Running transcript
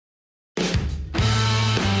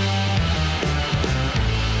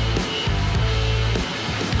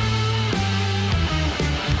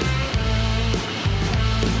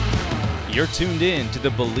You're tuned in to the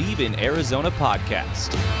Bleav in Arizona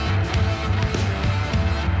podcast.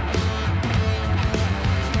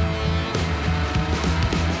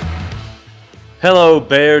 Hello,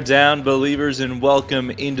 Bear Down Believers, and welcome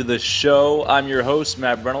into the show. I'm your host,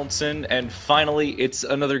 Matt Reynoldson, and finally, it's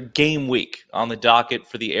another game week on the docket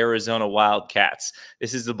for the Arizona Wildcats.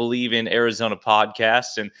 This is the Bleav in Arizona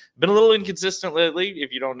podcast, and been a little inconsistent lately.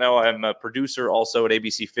 If you don't know, I'm a producer also at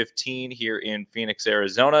ABC 15 here in Phoenix,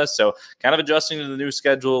 Arizona, so kind of adjusting to the new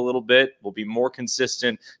schedule a little bit. We'll be more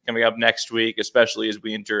consistent coming up next week, especially as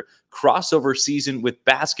we enter crossover season with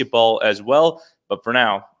basketball as well. But for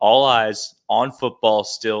now, all eyes on football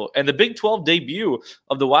still. And the Big 12 debut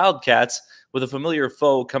of the Wildcats with a familiar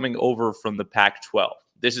foe coming over from the Pac-12.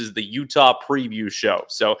 This is the Utah preview show.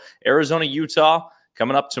 So Arizona, Utah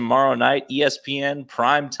coming up tomorrow night, ESPN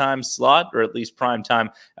primetime slot, or at least primetime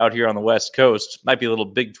out here on the West Coast. Might be a little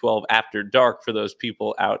Big 12 after dark for those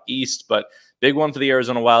people out east, but big one for the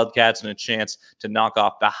Arizona Wildcats and a chance to knock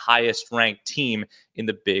off the highest-ranked team in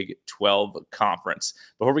the Big 12 Conference.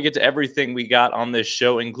 Before we get to everything we got on this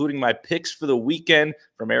show, including my picks for the weekend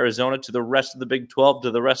from Arizona to the rest of the Big 12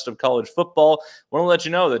 to the rest of college football, I want to let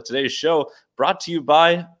you know that today's show brought to you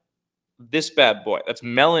by this bad boy. That's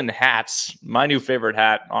Melon Hats, my new favorite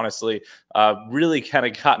hat, honestly. Really kind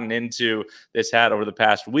of gotten into this hat over the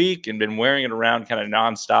past week and been wearing it around kind of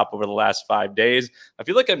nonstop over the last 5 days. I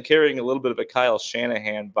feel like I'm carrying a little bit of a Kyle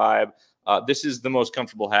Shanahan vibe. This is the most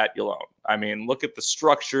comfortable hat you'll own. I mean, look at the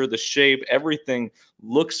structure, the shape, everything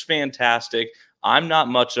looks fantastic. I'm not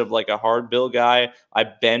much of like a hard bill guy. I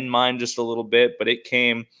bend mine just a little bit, but it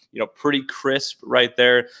came, pretty crisp right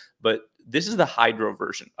there. But this is the hydro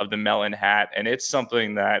version of the Melon hat, and it's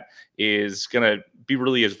something that is going to be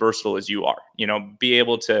really as versatile as you are. Be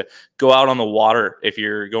able to go out on the water if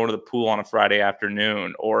you're going to the pool on a Friday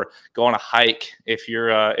afternoon, or go on a hike if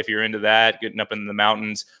you're into that, getting up in the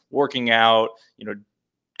mountains, working out,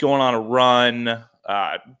 going on a run,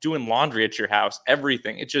 doing laundry at your house,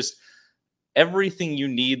 everything. It's just everything you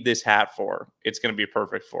need this hat for, it's going to be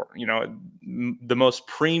perfect for. The most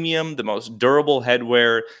premium, the most durable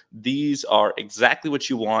headwear. These are exactly what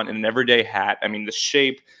you want in an everyday hat. I mean, the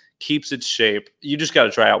shape keeps its shape. You just got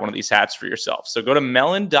to try out one of these hats for yourself. So go to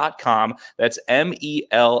melon.com. That's MELIN.com.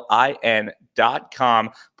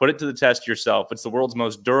 Put it to the test yourself. It's the world's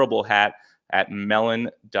most durable hat at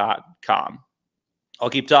melon.com. I'll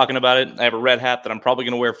keep talking about it. I have a red hat that I'm probably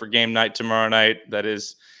going to wear for game night tomorrow night. That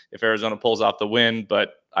is if Arizona pulls off the win,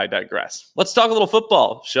 but I digress. Let's talk a little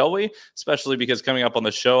football, shall we? Especially because coming up on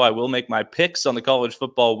the show, I will make my picks on the college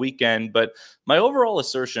football weekend, but my overall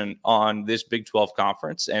assertion on this Big 12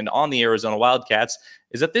 conference and on the Arizona Wildcats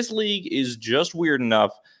is that this league is just weird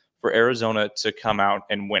enough for Arizona to come out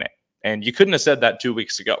and win it. And you couldn't have said that 2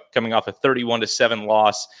 weeks ago, coming off a 31-7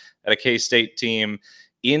 loss at a K-State team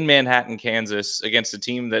in Manhattan, Kansas, against a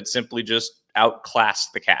team that simply just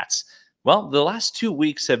outclassed the Cats. Well, the last 2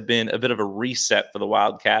 weeks have been a bit of a reset for the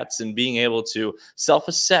Wildcats, and being able to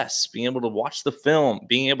self-assess, being able to watch the film,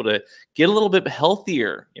 being able to get a little bit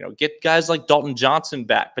healthier, get guys like Dalton Johnson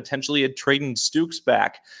back, potentially a Traden Stukes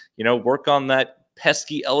back, work on that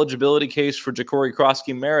pesky eligibility case for Ja'Cory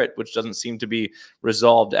Krosky-Merritt, which doesn't seem to be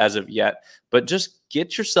resolved as of yet. But just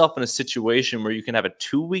get yourself in a situation where you can have a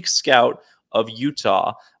 2-week scout of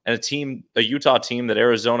Utah and a Utah team that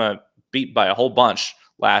Arizona beat by a whole bunch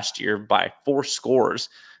last year by 4 scores.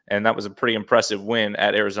 And that was a pretty impressive win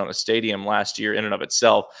at Arizona Stadium last year in and of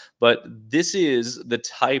itself. But this is the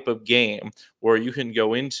type of game where you can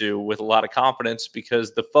go into with a lot of confidence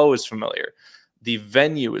because the foe is familiar. The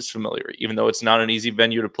venue is familiar, even though it's not an easy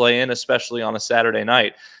venue to play in, especially on a Saturday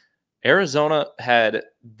night. Arizona had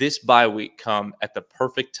this bye week come at the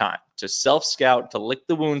perfect time to self-scout, to lick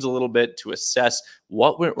the wounds a little bit, to assess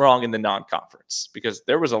what went wrong in the non-conference, because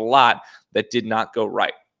there was a lot that did not go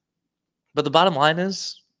right. But the bottom line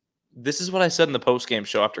is, this is what I said in the post-game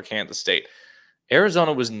show after Kansas State.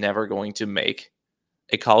 Arizona was never going to make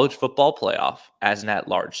a college football playoff as an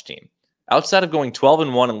at-large team. Outside of going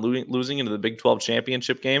 12-1 and losing into the Big 12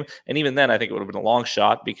 championship game, and even then I think it would have been a long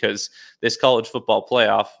shot because this college football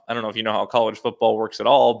playoff, I don't know if you know how college football works at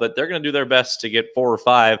all, but they're going to do their best to get 4 or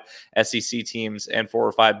 5 SEC teams and 4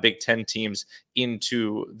 or 5 Big 10 teams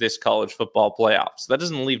into this college football playoff. So that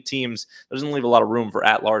doesn't leave a lot of room for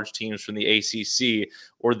at-large teams from the ACC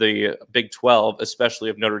or the Big 12, especially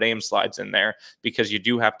if Notre Dame slides in there, because you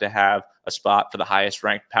do have to have a spot for the highest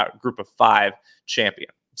ranked group of 5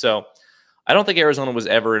 champion. So I don't think Arizona was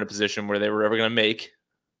ever in a position where they were ever going to make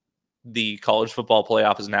the college football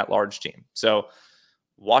playoff as an at-large team. So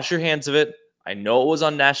wash your hands of it. I know it was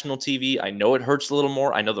on national TV. I know it hurts a little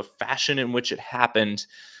more. I know the fashion in which it happened.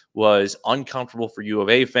 was uncomfortable for U of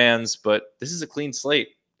A fans, but this is a clean slate.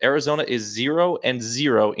 Arizona is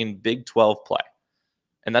 0-0 in Big 12 play.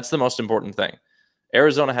 And that's the most important thing.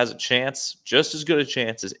 Arizona has a chance, just as good a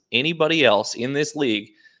chance as anybody else in this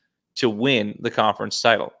league, to win the conference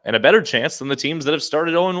title, and a better chance than the teams that have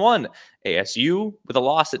started 0-1. ASU with a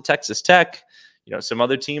loss at Texas Tech, some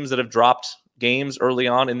other teams that have dropped games early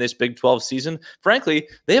on in this Big 12 season. Frankly,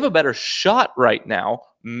 they have a better shot right now,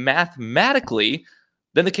 mathematically,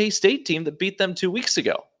 than the K-State team that beat them 2 weeks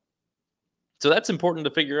ago. So that's important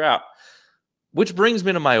to figure out, which brings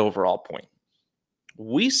me to my overall point.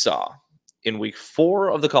 We saw in week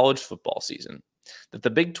 4 of the college football season that the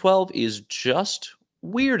Big 12 is just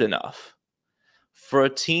weird enough for a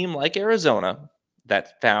team like Arizona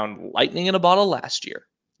that found lightning in a bottle last year,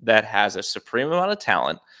 that has a supreme amount of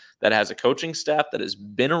talent, that has a coaching staff that has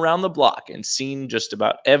been around the block and seen just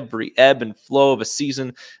about every ebb and flow of a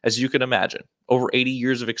season as you can imagine. Over 80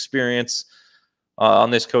 years of experience on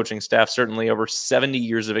this coaching staff, certainly over 70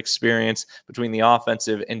 years of experience between the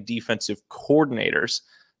offensive and defensive coordinators.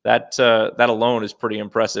 That alone is pretty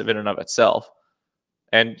impressive in and of itself.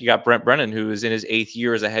 And you got Brent Brennan, who is in his 8th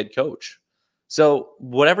year as a head coach. So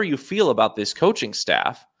whatever you feel about this coaching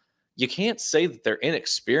staff, you can't say that they're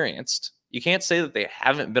inexperienced. You can't say that they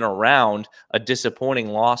haven't been around a disappointing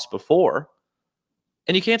loss before.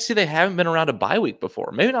 And you can't say they haven't been around a bye week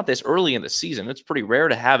before. Maybe not this early in the season. It's pretty rare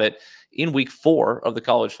to have it in week 4 of the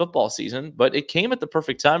college football season, but it came at the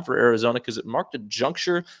perfect time for Arizona because it marked a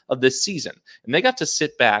juncture of this season. And they got to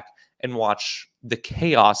sit back and watch the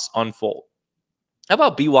chaos unfold. How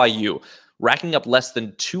about BYU racking up less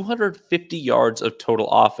than 250 yards of total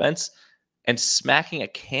offense and smacking a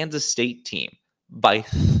Kansas State team by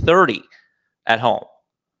 30 at home?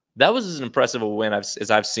 That was as impressive a win as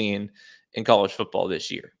I've seen in college football this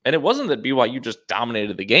year. And it wasn't that BYU just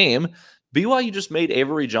dominated the game. BYU just made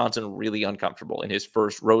Avery Johnson really uncomfortable in his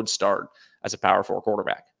first road start as a Power 4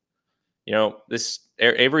 quarterback. This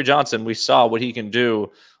Avery Johnson, we saw what he can do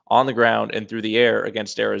on the ground and through the air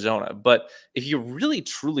against Arizona. But if you really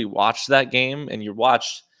truly watched that game and you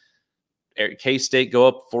watched K-State go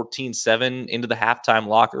up 14-7 into the halftime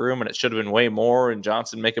locker room, and it should have been way more, and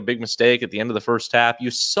Johnson make a big mistake at the end of the first half,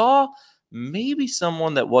 you saw maybe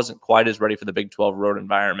someone that wasn't quite as ready for the Big 12 road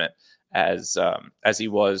environment as he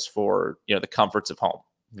was for the comforts of home.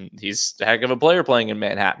 He's a heck of a player playing in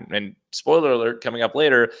Manhattan. And spoiler alert, coming up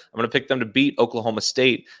later, I'm going to pick them to beat Oklahoma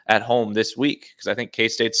State at home this week because I think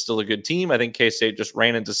K-State's still a good team. I think K-State just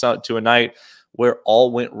ran into a night where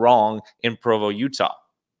all went wrong in Provo, Utah.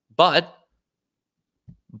 But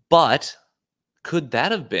could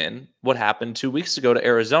that have been what happened 2 weeks ago to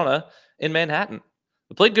Arizona in Manhattan?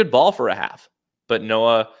 They played good ball for a half, but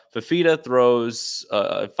Noah Fafita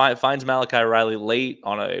finds Malachi Riley late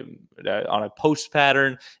on a post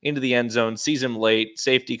pattern into the end zone, sees him late.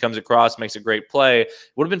 Safety comes across, makes a great play. It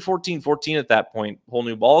would have been 14-14 at that point, whole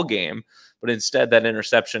new ball game. But instead, that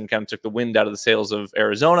interception kind of took the wind out of the sails of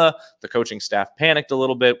Arizona. The coaching staff panicked a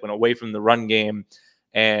little bit, went away from the run game,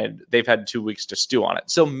 and they've had 2 weeks to stew on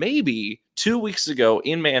it. So maybe 2 weeks ago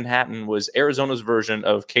in Manhattan was Arizona's version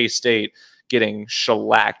of K-State getting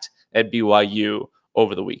shellacked at BYU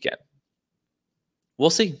over the weekend. We'll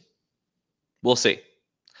see.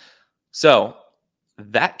 So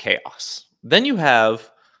that chaos. Then you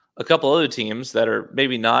have a couple other teams that are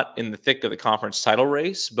maybe not in the thick of the conference title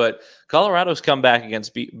race, but Colorado's comeback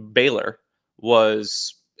against Baylor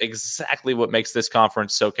was exactly what makes this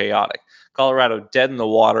conference so chaotic. Colorado dead in the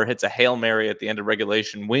water, hits a Hail Mary at the end of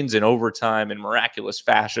regulation, wins in overtime in miraculous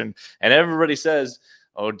fashion, and everybody says,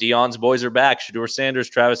 oh, Deion's boys are back. Shedeur Sanders,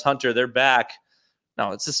 Travis Hunter, they're back.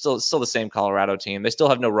 No, it's still the same Colorado team. They still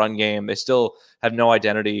have no run game. They still have no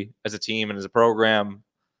identity as a team and as a program.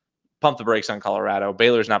 Pump the brakes on Colorado.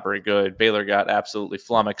 Baylor's not very good. Baylor got absolutely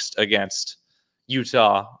flummoxed against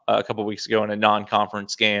Utah a couple weeks ago in a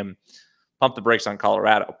non-conference game. Pump the brakes on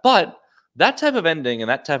Colorado. But that type of ending and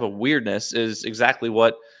that type of weirdness is exactly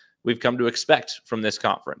what we've come to expect from this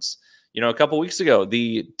conference. A couple weeks ago,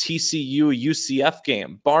 the TCU-UCF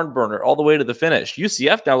game, barn burner all the way to the finish.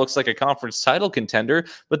 UCF now looks like a conference title contender,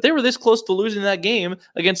 but they were this close to losing that game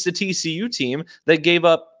against a TCU team that gave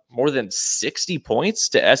up more than 60 points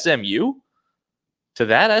to SMU, to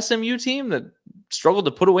that SMU team that struggled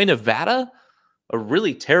to put away Nevada, a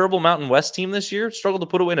really terrible Mountain West team this year, struggled to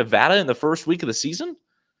put away Nevada in the first week of the season.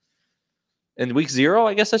 In week 0,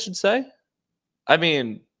 I guess I should say. I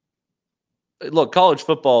mean, look, college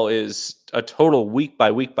football is a total week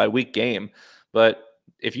by week game, but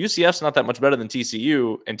if UCF's not that much better than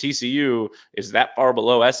TCU and TCU is that far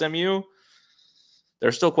below SMU, there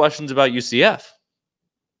are still questions about UCF.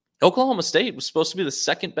 Oklahoma State was supposed to be the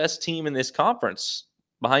second best team in this conference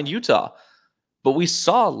behind Utah. But we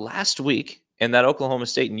saw last week in that Oklahoma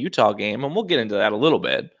State and Utah game, and we'll get into that a little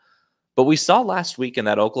bit, but we saw last week in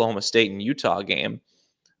that Oklahoma State and Utah game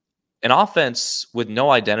an offense with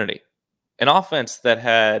no identity, an offense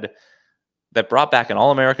that brought back an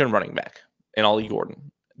All-American running back in Ollie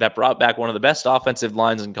Gordon, that brought back one of the best offensive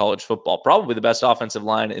lines in college football, probably the best offensive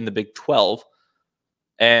line in the Big 12,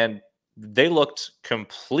 and they looked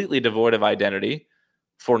completely devoid of identity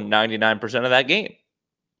for 99% of that game.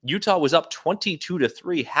 Utah was up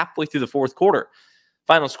 22-3 halfway through the fourth quarter.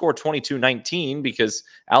 Final score 22-19 because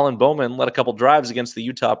Alan Bowman led a couple drives against the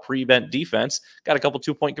Utah prevent defense, got a couple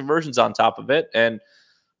 2-point conversions on top of it, and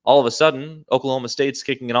all of a sudden, Oklahoma State's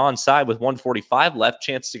kicking an onside with 1:45 left,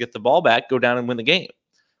 chance to get the ball back, go down and win the game.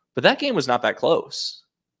 But that game was not that close.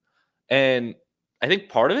 And I think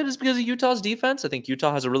part of it is because of Utah's defense. I think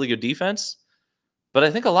Utah has a really good defense. But I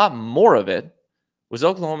think a lot more of it was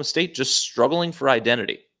Oklahoma State just struggling for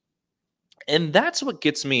identity. And that's what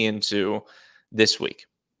gets me into this week.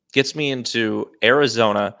 Gets me into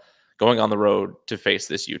Arizona going on the road to face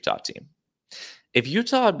this Utah team. If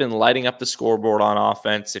Utah had been lighting up the scoreboard on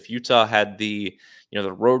offense, if Utah had the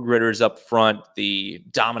Road Ritters up front, the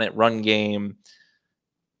dominant run game,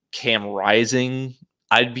 Cam Rising,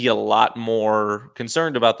 I'd be a lot more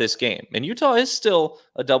concerned about this game. And Utah is still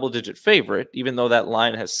a double-digit favorite, even though that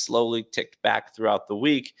line has slowly ticked back throughout the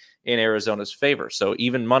week in Arizona's favor. So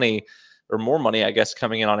even money, or more money, I guess,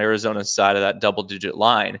 coming in on Arizona's side of that double-digit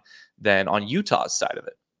line than on Utah's side of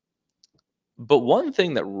it. But one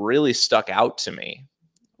thing that really stuck out to me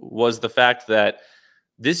was the fact that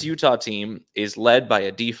this Utah team is led by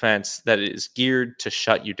a defense that is geared to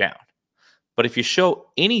shut you down. But if you show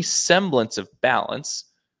any semblance of balance,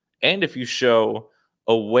 and if you show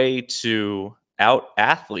a way to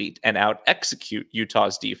out-athlete and out-execute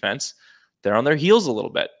Utah's defense, they're on their heels a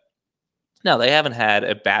little bit. Now, they haven't had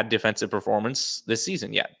a bad defensive performance this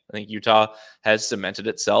season yet. I think Utah has cemented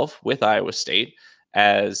itself with Iowa State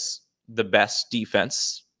as the best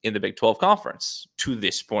defense in the Big 12 Conference to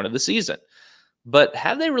this point of the season. But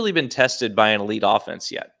have they really been tested by an elite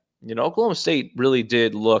offense yet? Oklahoma State really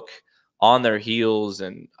did look on their heels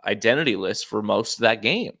and identityless for most of that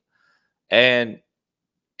game. And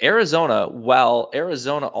Arizona, while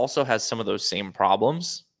Arizona also has some of those same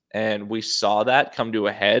problems, and we saw that come to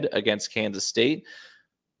a head against Kansas State,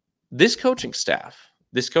 this coaching staff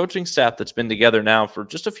that's been together now for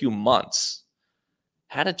just a few months,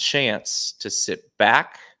 had a chance to sit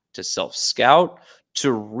back, to self-scout,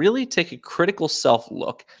 to really take a critical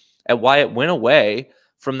self-look at why it went away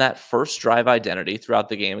from that first drive identity throughout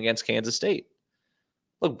the game against Kansas State.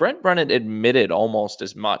 Look, Brent Brennan admitted almost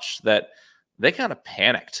as much that they kind of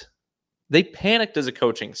panicked. They panicked as a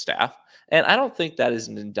coaching staff, and I don't think that is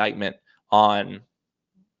an indictment on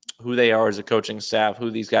who they are as a coaching staff,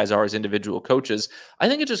 who these guys are as individual coaches. I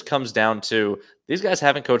think it just comes down to these guys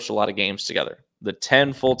haven't coached a lot of games together. The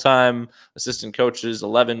 10 full-time assistant coaches,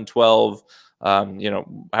 11, 12,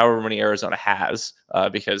 however many Arizona has,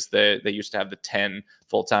 because they used to have the 10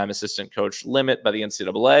 full-time assistant coach limit by the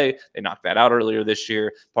NCAA. They knocked that out earlier this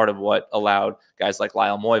year, part of what allowed guys like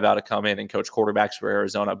Lyle Moivau to come in and coach quarterbacks for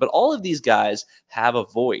Arizona. But all of these guys have a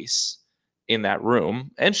voice in that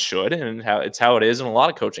room, and should, and it's how it is in a lot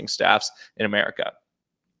of coaching staffs in America.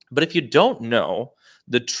 But if you don't know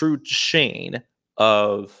the true chain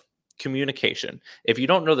of communication, if you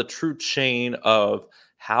don't know the true chain of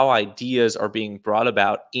how ideas are being brought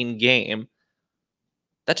about in game,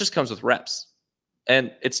 that just comes with reps.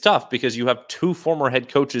 And it's tough because you have two former head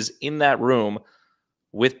coaches in that room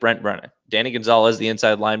with Brent Brennan. Danny Gonzalez, the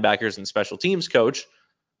inside linebackers and special teams coach,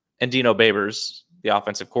 and Dino Babers, the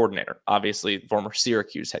offensive coordinator, obviously former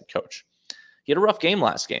Syracuse head coach. He had a rough game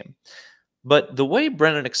last game. But the way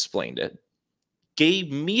Brennan explained it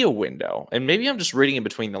gave me a window, and maybe I'm just reading in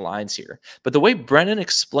between the lines here, but the way Brennan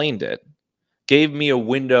explained it gave me a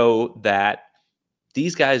window that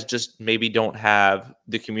these guys just maybe don't have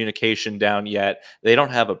the communication down yet. They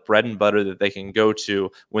don't have a bread and butter that they can go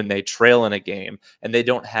to when they trail in a game, and they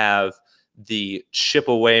don't have the chip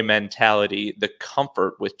away mentality, the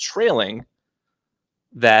comfort with trailing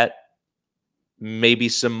that maybe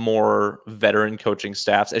some more veteran coaching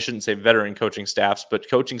staffs, I shouldn't say veteran coaching staffs, but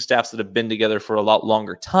coaching staffs that have been together for a lot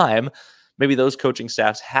longer time, maybe those coaching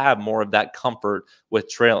staffs have more of that comfort with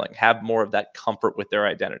trailing, have more of that comfort with their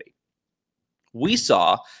identity. We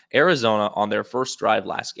saw Arizona on their first drive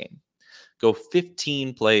last game go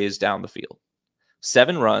 15 plays down the field,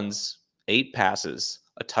 7 runs, 8 passes,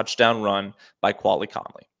 a touchdown run by Quali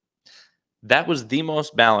Conley. That was the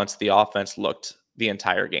most balanced the offense looked the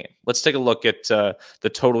entire game. Let's take a look at the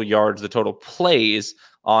total yards, the total plays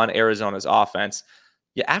on Arizona's offense.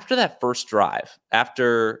 Yeah, after that first drive,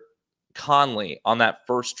 after Conley on that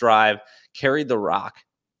first drive carried the rock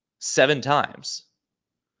 7 times,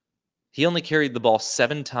 he only carried the ball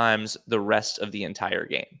 7 times the rest of the entire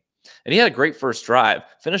game. And he had a great first drive,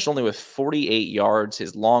 finished only with 48 yards.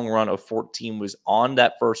 His long run of 14 was on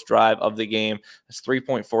that first drive of the game. That's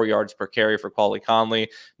 3.4 yards per carry for Paulie Conley.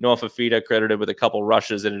 Noah Fifita credited with a couple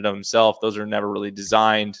rushes in it himself. Those are never really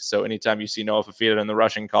designed. So anytime you see Noah Fifita in the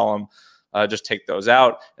rushing column, just take those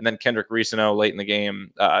out. And then Kendrick Risano late in the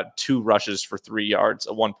game, 2 rushes for 3 yards,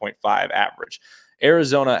 a 1.5 average.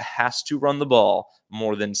 Arizona has to run the ball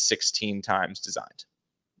more than 16 times designed.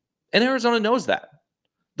 And Arizona knows that.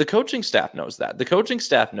 The coaching staff knows that. The coaching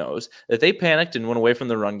staff knows that they panicked and went away from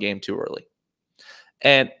the run game too early.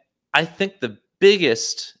 And I think the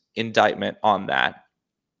biggest indictment on that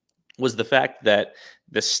was the fact that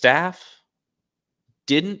the staff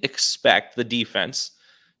didn't expect the defense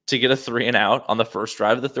to get a 3-and-out on the first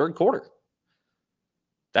drive of the third quarter.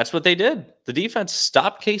 That's what they did. The defense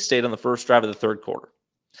stopped K-State on the first drive of the third quarter.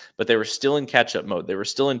 But they were still in catch-up mode. They were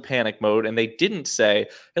still in panic mode, and they didn't say,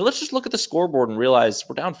 hey, let's just look at the scoreboard and realize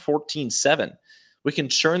we're down 14-7. We can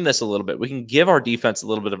churn this a little bit. We can give our defense a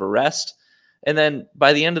little bit of a rest. And then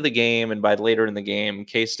by the end of the game and by later in the game,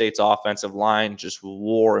 K-State's offensive line just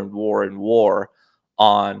wore and wore and wore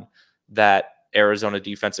on that Arizona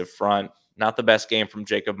defensive front. Not the best game from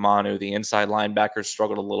Jacob Manu. The inside linebackers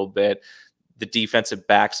struggled a little bit. The defensive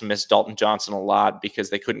backs missed Dalton Johnson a lot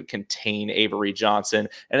because they couldn't contain Avery Johnson.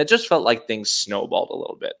 And it just felt like things snowballed a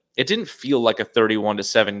little bit. It didn't feel like a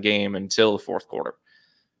 31-7 game until the fourth quarter,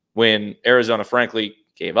 when Arizona, frankly,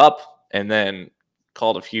 gave up and then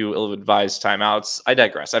called a few ill-advised timeouts. I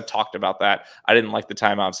digress. I've talked about that. I didn't like the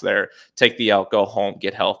timeouts there. Take the L, go home,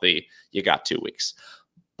 get healthy. You got 2 weeks.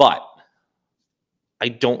 But I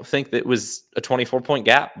don't think that it was a 24-point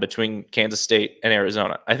gap between Kansas State and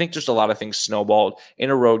Arizona. I think just a lot of things snowballed in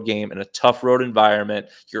a road game, in a tough road environment.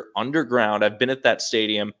 You're underground. I've been at that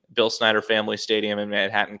stadium, Bill Snyder Family Stadium in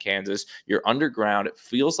Manhattan, Kansas. You're underground. It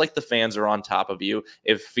feels like the fans are on top of you.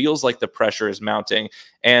 It feels like the pressure is mounting.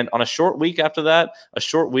 And on a short week after that, a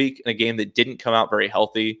short week in a game that didn't come out very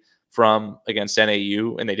healthy from against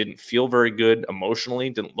NAU, and they didn't feel very good emotionally,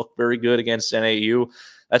 didn't look very good against NAU.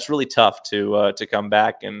 That's really tough to come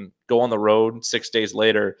back and go on the road 6 days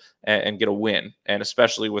later and get a win, and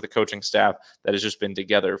especially with a coaching staff that has just been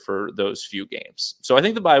together for those few games. So I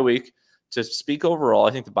think the bye week, to speak overall,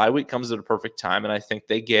 I think the bye week comes at a perfect time, and I think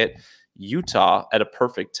they get Utah at a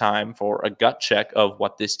perfect time for a gut check of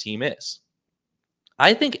what this team is.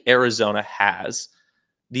 I think Arizona has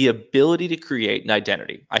the ability to create an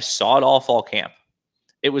identity. I saw it all fall camp.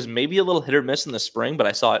 It was maybe a little hit or miss in the spring, but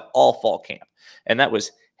I saw it all fall camp. And that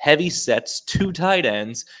was heavy sets, 2 tight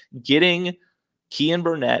ends, getting Kean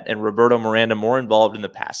Burnett and Roberto Miranda more involved in the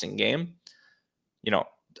passing game. You know,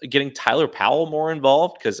 getting Tyler Powell more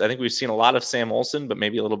involved, because I think we've seen a lot of Sam Olson, but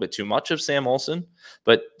maybe a little bit too much of Sam Olson.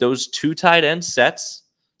 But those 2 tight end sets,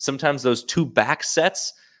 sometimes those 2 back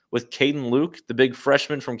sets with Caden Luke, the big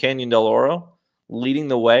freshman from Canyon del Oro, leading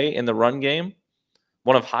the way in the run game,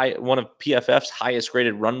 one of PFF's highest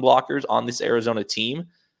graded run blockers on this Arizona team.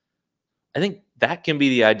 I think that can be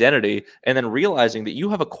the identity, and then realizing that you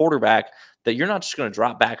have a quarterback that you're not just going to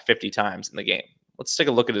drop back 50 times in the game. Let's take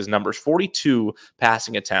a look at his numbers. 42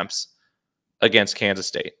 passing attempts against Kansas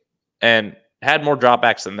State, and had more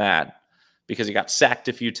dropbacks than that because he got sacked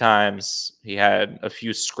a few times. He had a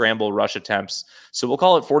few scramble rush attempts. So we'll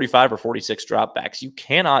call it 45 or 46 dropbacks. You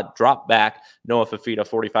cannot drop back Noah Fifita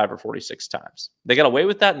 45 or 46 times. They got away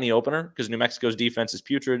with that in the opener because New Mexico's defense is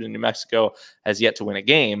putrid and New Mexico has yet to win a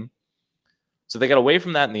game. So they got away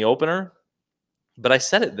from that in the opener. But I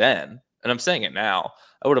said it then, and I'm saying it now.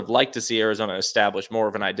 I would have liked to see Arizona establish more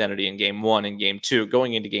of an identity in game 1 and game 2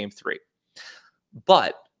 going into game 3.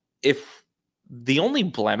 But if the only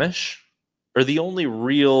blemish or the only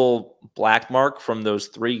real black mark from those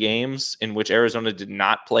 3 games in which Arizona did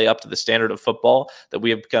not play up to the standard of football that we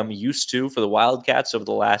have become used to for the Wildcats over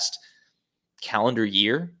the last calendar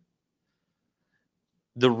year,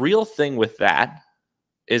 the real thing with that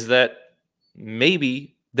is that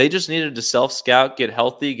maybe they just needed to self-scout, get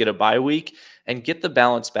healthy, get a bye week, and get the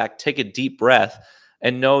balance back, take a deep breath,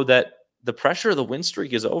 and know that the pressure of the win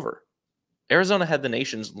streak is over. Arizona had the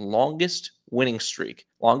nation's longest winning streak,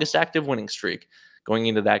 longest active winning streak going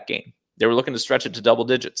into that game. They were looking to stretch it to double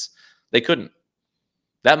digits. They couldn't.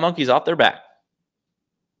 That monkey's off their back.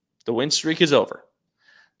 The win streak is over.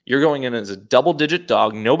 You're going in as a double-digit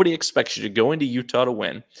dog. Nobody expects you to go into Utah to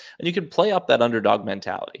win, and you can play up that underdog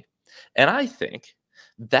mentality. And I think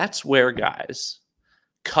that's where guys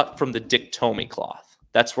cut from the Dick Tomey cloth.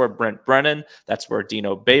 That's where Brent Brennan, that's where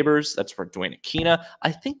Dino Babers, that's where Dwayne Aquina,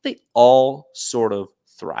 I think they all sort of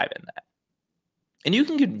thrive in that. And you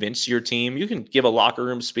can convince your team, you can give a locker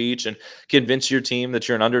room speech and convince your team that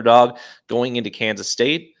you're an underdog going into Kansas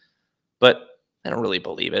State, but I don't really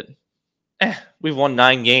believe it. We've won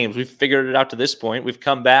 9 games. We've figured it out to this point. We've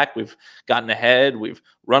come back. We've gotten ahead. We've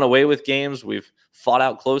run away with games. We've fought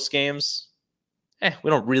out close games. We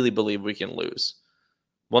don't really believe we can lose.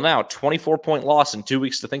 Well, now, 24-point loss in 2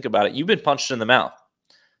 weeks to think about it. You've been punched in the mouth.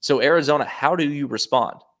 So, Arizona, how do you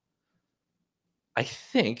respond? I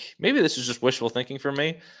think, maybe this is just wishful thinking for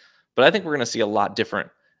me, but I think we're going to see a lot different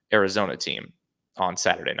Arizona team on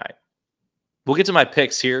Saturday night. We'll get to my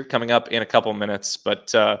picks here coming up in a couple minutes,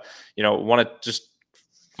 but, want to just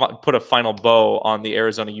put a final bow on the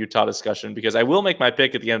Arizona-Utah discussion because I will make my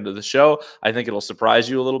pick at the end of the show. I think it'll surprise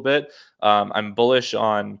you a little bit. I'm bullish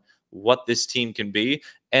on what this team can be,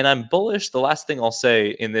 and I'm bullish. The last thing I'll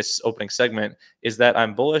say in this opening segment is that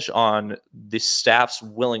I'm bullish on the staff's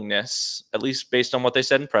willingness, at least based on what they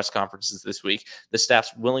said in press conferences this week, the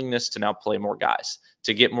staff's willingness to now play more guys,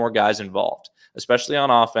 to get more guys involved, especially on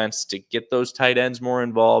offense, to get those tight ends more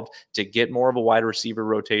involved, to get more of a wide receiver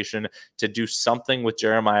rotation, to do something with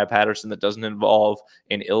Jeremiah Patterson that doesn't involve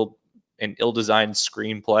an ill-designed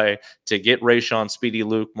screenplay, to get Rayshon Speedy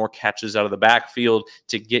Luke more catches out of the backfield,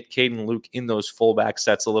 to get Caden Luke in those fullback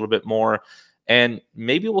sets a little bit more. And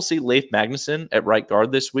maybe we'll see Leif Magnuson at right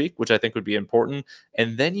guard this week, which I think would be important.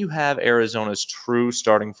 And then you have Arizona's true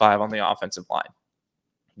starting 5 on the offensive line,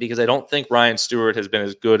 because I don't think Ryan Stewart has been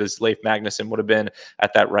as good as Leif Magnuson would have been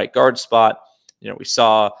at that right guard spot. We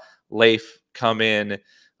saw Leif come in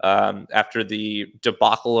after the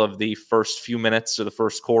debacle of the first few minutes or the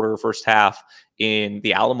first quarter, first half in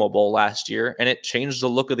the Alamo Bowl last year, and it changed the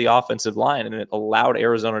look of the offensive line, and it allowed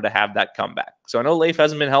Arizona to have that comeback. So I know Leif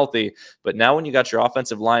hasn't been healthy, but now when you got your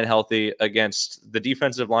offensive line healthy against the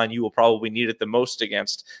defensive line you will probably need it the most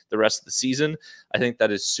against the rest of the season, I think that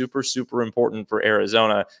is super, super important for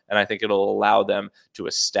Arizona, and I think it'll allow them to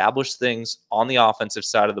establish things on the offensive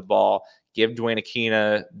side of the ball, give Dwayne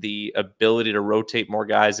Aquina the ability to rotate more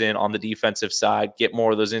guys in on the defensive side, get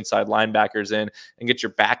more of those inside linebackers in, and get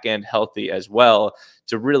your back end healthy as well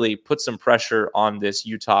to really put some pressure on this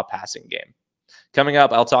Utah passing game. Coming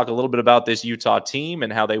up, I'll talk a little bit about this Utah team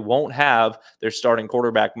and how they won't have their starting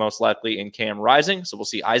quarterback most likely in Cam Rising. So we'll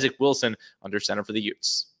see Isaac Wilson under center for the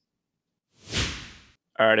Utes.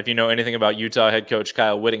 All right, if you know anything about Utah head coach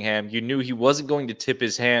Kyle Whittingham, you knew he wasn't going to tip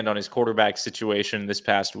his hand on his quarterback situation this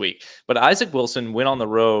past week. But Isaac Wilson went on the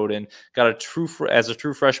road and as a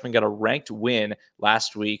true freshman, got a ranked win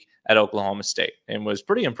last week at Oklahoma State and was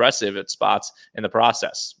pretty impressive at spots in the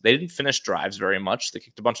process. They didn't finish drives very much. They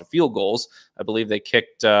kicked a bunch of field goals. I believe they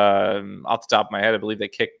kicked, off the top of my head, I believe they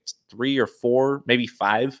kicked 3 or 4, maybe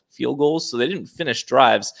 5 field goals. So they didn't finish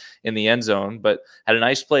drives in the end zone, but had a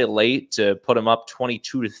nice play late to put him up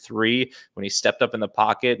 22-3 when he stepped up in the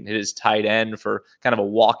pocket and hit his tight end for kind of a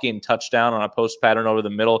walk-in touchdown on a post pattern over the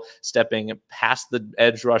middle, stepping past the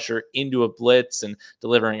edge rusher into a blitz and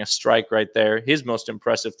delivering a strike right there. His most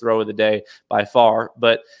impressive throw of the day by far.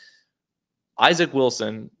 But Isaac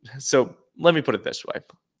Wilson, so let me put it this way.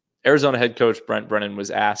 Arizona head coach Brent Brennan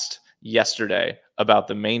was asked yesterday about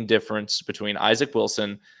the main difference between Isaac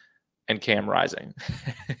Wilson and Cam Rising.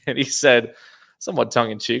 And he said, somewhat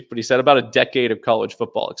tongue-in-cheek, but he said about a decade of college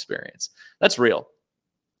football experience. That's real.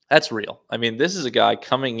 That's real. I mean, this is a guy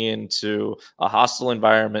coming into a hostile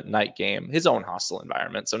environment night game, his own hostile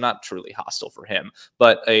environment, so not truly hostile for him,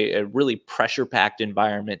 but a really pressure-packed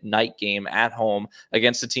environment night game at home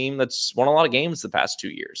against a team that's won a lot of games the past 2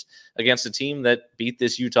 years, against a team that beat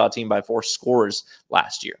this Utah team by 4 scores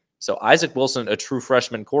last year. So Isaac Wilson, a true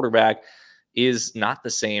freshman quarterback, is not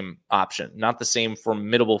the same option, not the same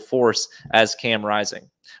formidable force as Cam Rising.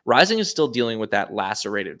 Rising is still dealing with that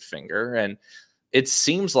lacerated finger, and it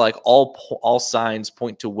seems like all signs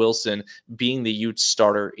point to Wilson being the Utes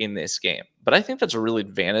starter in this game. But I think that's a real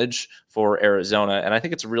advantage for Arizona, and I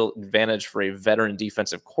think it's a real advantage for a veteran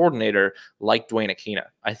defensive coordinator like Dwayne Aquina.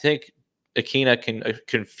 I think Aquina can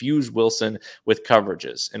confuse Wilson with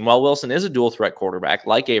coverages. And while Wilson is a dual threat quarterback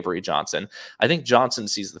like Avery Johnson, I think Johnson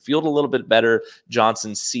sees the field a little bit better.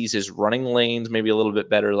 Johnson sees his running lanes maybe a little bit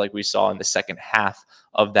better like we saw in the second half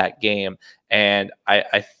of that game. And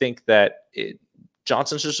I think that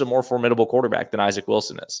Johnson's just a more formidable quarterback than Isaac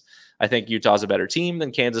Wilson is. I think Utah's a better team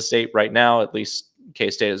than Kansas State right now. At least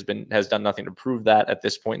K-State has done nothing to prove that at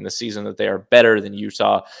this point in the season, that they are better than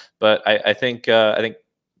Utah. But I think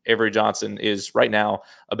Avery Johnson is right now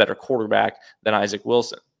a better quarterback than Isaac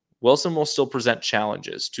Wilson. Wilson will still present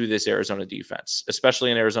challenges to this Arizona defense,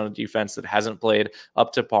 especially an Arizona defense that hasn't played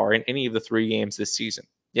up to par in any of the 3 games this season.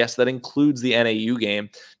 Yes, that includes the NAU game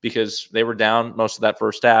because they were down most of that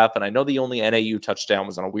first half. And I know the only NAU touchdown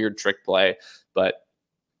was on a weird trick play, but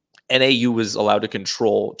NAU was allowed to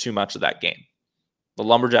control too much of that game. The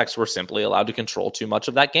Lumberjacks were simply allowed to control too much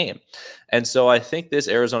of that game. And so I think this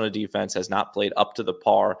Arizona defense has not played up to the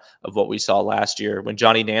par of what we saw last year when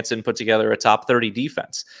Johnny Nansen put together a top 30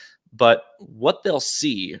 defense. But what they'll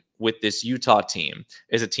see with this Utah team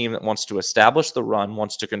is a team that wants to establish the run,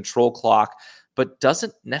 wants to control clock, but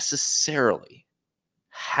doesn't necessarily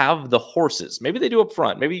have the horses. Maybe they do up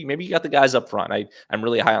front. Maybe you got the guys up front. I'm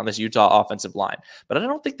really high on this Utah offensive line, but I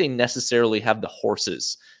don't think they necessarily have the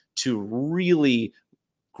horses to really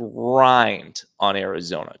grind on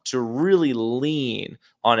Arizona, to really lean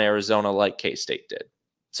on Arizona like K-State did.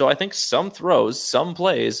 So I think some throws, some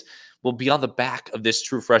plays will be on the back of this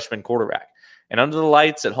true freshman quarterback. And under the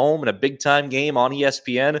lights at home in a big-time game on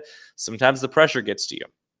ESPN, sometimes the pressure gets to you.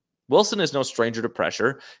 Wilson is no stranger to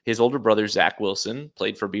pressure. His older brother, Zach Wilson,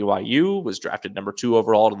 played for BYU, was drafted number 2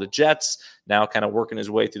 overall to the Jets, now kind of working his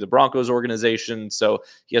way through the Broncos organization. So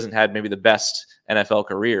he hasn't had maybe the best NFL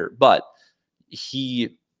career, but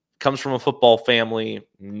he comes from a football family,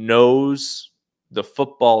 knows the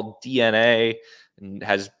football DNA, and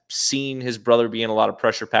has seen his brother be in a lot of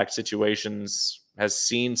pressure-packed situations, has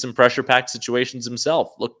seen some pressure-packed situations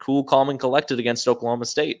himself, looked cool, calm, and collected against Oklahoma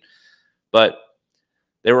State. But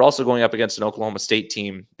they were also going up against an Oklahoma State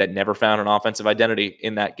team that never found an offensive identity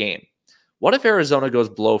in that game. What if Arizona goes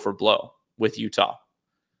blow for blow with Utah?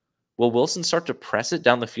 Will Wilson start to press it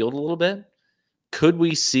down the field a little bit? Could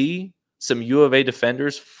we see some U of A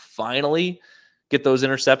defenders finally get those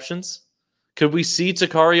interceptions? Could we see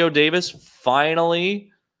Takario Davis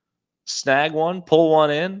finally snag one, pull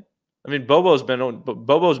one in? I mean, Bobo's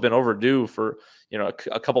been overdue for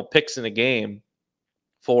a couple picks in a game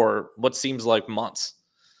for what seems like months.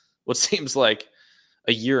 What seems like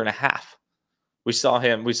a year and a half. We saw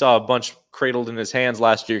a bunch cradled in his hands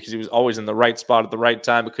last year because he was always in the right spot at the right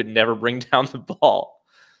time but could never bring down the ball.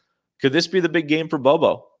 Could this be the big game for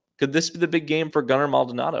Bobo? Could this be the big game for Gunnar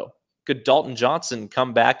Maldonado? Could Dalton Johnson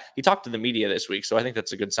come back? He talked to the media this week, so I think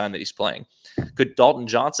that's a good sign that he's playing. Could Dalton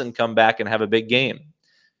Johnson come back and have a big game?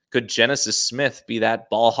 Could Genesis Smith be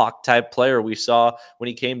that ball hawk type player we saw when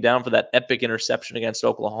he came down for that epic interception against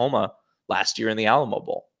Oklahoma last year in the Alamo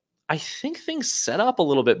Bowl? I think things set up a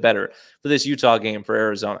little bit better for this Utah game for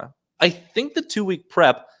Arizona. I think the 2-week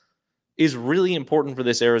prep is really important for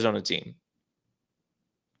this Arizona team.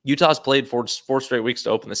 Utah's played 4 straight weeks to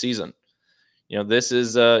open the season. This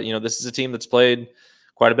is a team that's played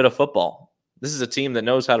quite a bit of football. This is a team that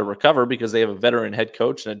knows how to recover because they have a veteran head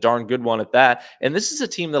coach and a darn good one at that. And this is a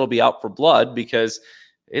team that'll be out for blood because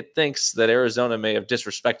it thinks that Arizona may have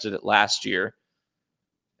disrespected it last year.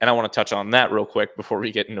 And I want to touch on that real quick before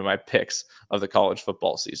we get into my picks of the college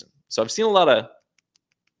football season. So I've seen a lot of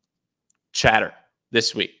chatter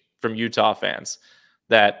this week from Utah fans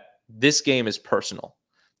that this game is personal.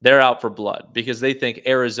 They're out for blood because they think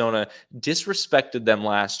Arizona disrespected them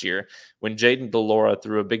last year when Jaden DeLora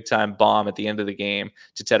threw a big-time bomb at the end of the game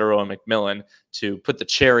to Teteroa McMillan to put the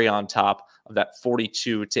cherry on top of that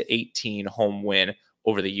 42-18 home win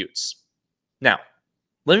over the Utes. Now,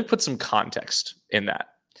 let me put some context in that.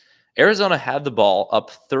 Arizona had the ball up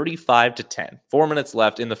 35-10, 4 minutes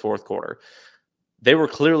left in the fourth quarter. They were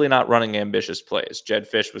clearly not running ambitious plays. Jed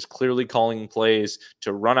Fish was clearly calling plays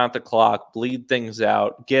to run out the clock, bleed things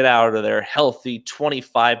out, get out of there, healthy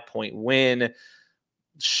 25-point win,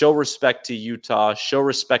 show respect to Utah, show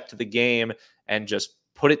respect to the game, and just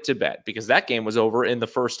put it to bed because that game was over in the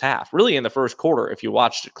first half, really in the first quarter if you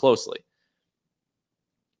watched it closely.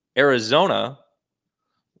 Arizona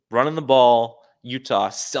running the ball, Utah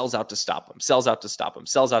sells out to stop him, sells out to stop him,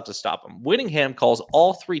 sells out to stop him. Whittingham calls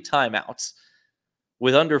all 3 timeouts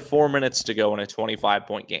with under 4 minutes to go in a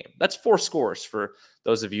 25-point game. That's 4 scores for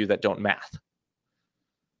those of you that don't math.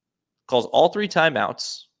 Calls all 3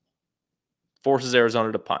 timeouts, forces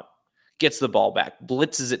Arizona to punt, gets the ball back,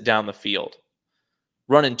 blitzes it down the field,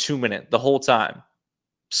 running 2 minutes the whole time,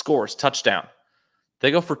 scores, touchdown. They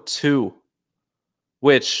go for 2,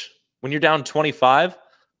 which when you're down 25,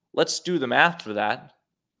 let's do the math for that.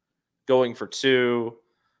 Going for 2,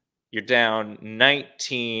 you're down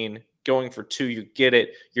 19. Going for 2, you get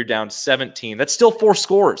it. You're down 17. That's still 4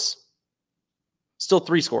 scores. Still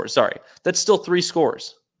 3 scores. Sorry. That's still 3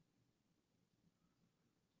 scores.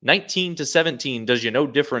 19-17 does you no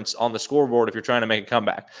difference on the scoreboard if you're trying to make a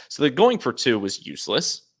comeback. So the going for 2 was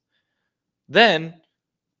useless. Then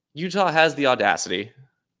Utah has the audacity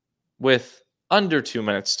with under 2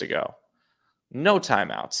 minutes to go, no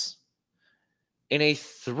timeouts, in a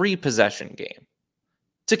 3-possession game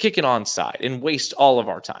to kick an onside and waste all of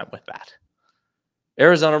our time with that.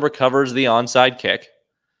 Arizona recovers the onside kick.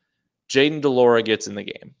 Jaden DeLora gets in the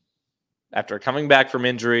game. After coming back from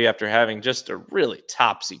injury, after having just a really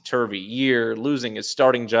topsy-turvy year, losing his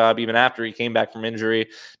starting job even after he came back from injury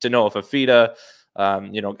to Noah Fafita,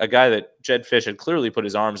 a guy that Jedd Fisch had clearly put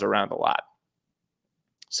his arms around a lot.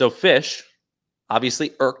 So Fisch,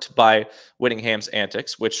 obviously irked by Whittingham's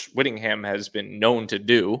antics, which Whittingham has been known to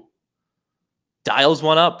do, dials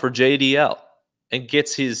one up for JDL and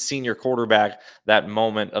gets his senior quarterback that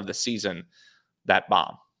moment of the season, that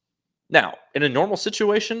bomb. Now, in a normal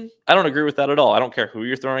situation, I don't agree with that at all. I don't care who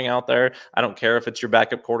you're throwing out there. I don't care if it's your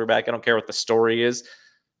backup quarterback. I don't care what the story is.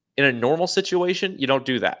 In a normal situation, you don't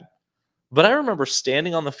do that. But I remember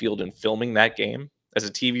standing on the field and filming that game as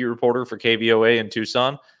a TV reporter for KVOA in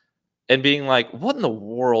Tucson and being like, what in the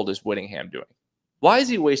world is Whittingham doing? Why is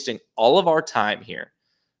he wasting all of our time here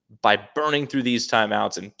by burning through these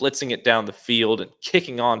timeouts and blitzing it down the field and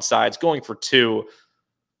kicking on sides, going for 2?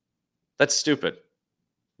 That's stupid.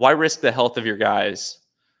 Why risk the health of your guys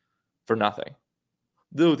for nothing?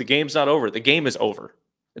 Dude, the game's not over. The game is over.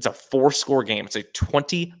 It's a 4-score game. It's a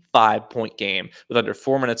 25-point game with under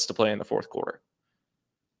 4 minutes to play in the fourth quarter.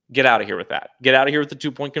 Get out of here with that. Get out of here with the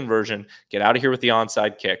 2-point conversion. Get out of here with the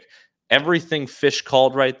onside kick. Everything Fisch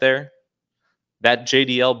called right there, that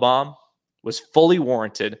JDL bomb, was fully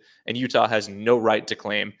warranted, and Utah has no right to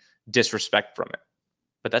claim disrespect from it.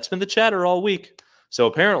 But that's been the chatter all week. So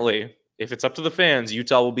apparently, if it's up to the fans,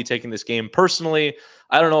 Utah will be taking this game personally.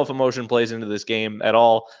 I don't know if emotion plays into this game at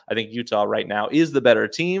all. I think Utah right now is the better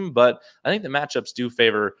team, but I think the matchups do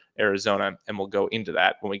favor Arizona, and we'll go into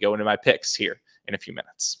that when we go into my picks here in a few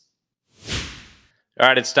minutes. All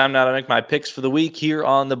right, it's time now to make my picks for the week here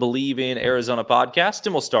on the Bleav in Arizona podcast,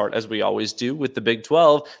 and we'll start, as we always do, with the Big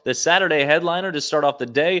 12. The Saturday headliner to start off the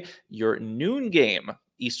day, your noon game,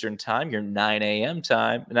 Eastern time, your 9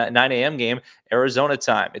 a.m. game, Arizona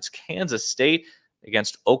time. It's Kansas State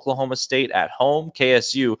against Oklahoma State at home.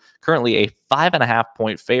 KSU currently a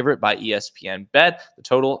 5.5-point favorite by ESPN Bet. The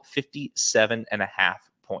total 57.5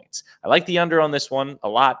 points. I like the under on this one a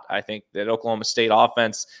lot. I think that Oklahoma State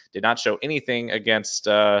offense did not show anything against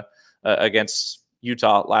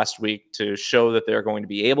Utah last week to show that they're going to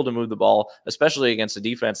be able to move the ball, especially against a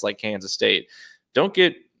defense like Kansas State. Don't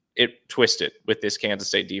get it twisted with this Kansas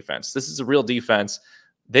State defense. This is a real defense.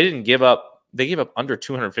 They didn't give up. They gave up under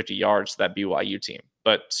 250 yards to that BYU team,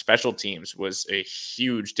 but special teams was a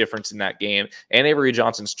huge difference in that game, and Avery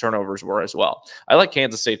Johnson's turnovers were as well. I like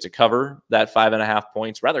Kansas State to cover that 5.5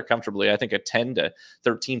 points rather comfortably. I think a 10 to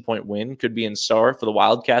 13-point win could be in store for the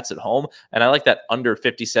Wildcats at home, and I like that under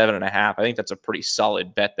 57.5. I think that's a pretty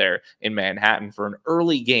solid bet there in Manhattan for an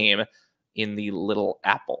early game in the Little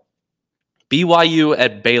Apple. BYU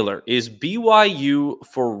at Baylor. Is BYU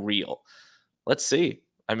for real? Let's see.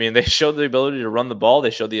 I mean, they showed the ability to run the ball. They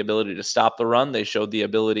showed the ability to stop the run. They showed the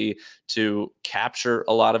ability to capture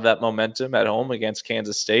a lot of that momentum at home against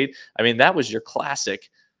Kansas State. I mean, that was your classic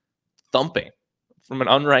thumping from an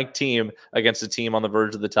unranked team against a team on the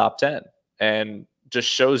verge of the top 10. And just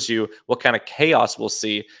shows you what kind of chaos we'll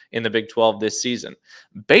see in the Big 12 this season.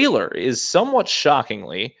 Baylor is somewhat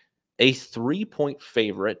shockingly a 3-point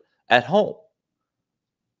favorite at home.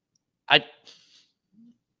 I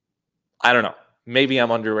don't know. Maybe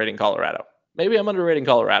I'm underrating Colorado.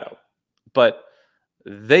 But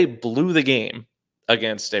they blew the game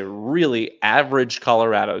against a really average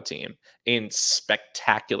Colorado team in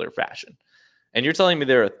spectacular fashion. And you're telling me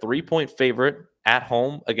they're a 3-point favorite at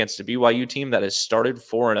home against a BYU team that has started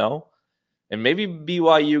 4-0? And maybe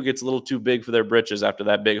BYU gets a little too big for their britches after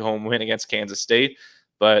that big home win against Kansas State.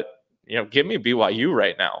 But give me BYU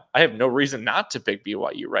right now. I have no reason not to pick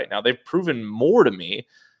BYU right now. They've proven more to me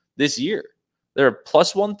this year. They're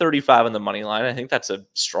plus 135 on the money line. I think that's a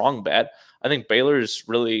strong bet. I think Baylor is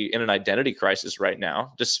really in an identity crisis right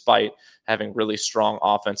now, despite having really strong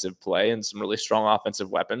offensive play and some really strong offensive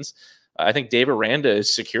weapons. I think Dave Aranda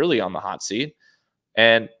is securely on the hot seat.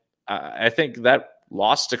 And I think that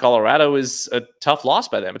loss to Colorado is a tough loss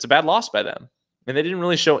by them. It's a bad loss by them. And they didn't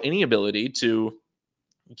really show any ability to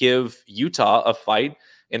give Utah a fight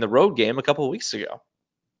in the road game a couple of weeks ago.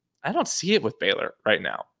 I don't see it with Baylor right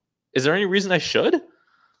now. Is there any reason I should?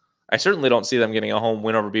 I certainly don't see them getting a home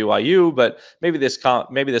win over BYU, but maybe this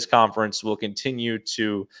conference will continue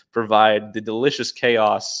to provide the delicious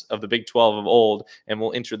chaos of the Big 12 of old, and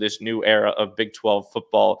we'll enter this new era of Big 12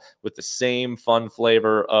 football with the same fun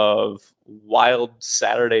flavor of wild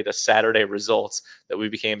Saturday to Saturday results that we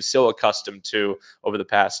became so accustomed to over the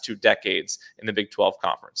past 2 decades in the Big 12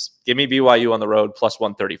 conference. Give me BYU on the road, plus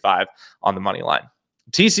 135 on the money line.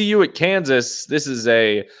 TCU at Kansas. This is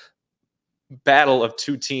a battle of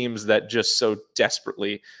 2 teams that just so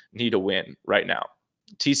desperately need a win right now.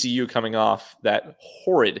 TCU coming off that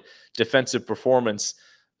horrid defensive performance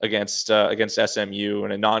against SMU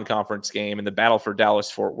in a non-conference game in the battle for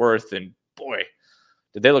Dallas-Fort Worth, and boy,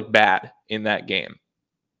 did they look bad in that game.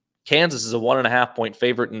 Kansas is a 1.5-point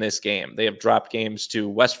favorite in this game. They have dropped games to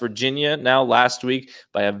West Virginia now last week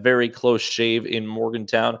by a very close shave in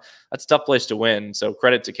Morgantown. That's a tough place to win, so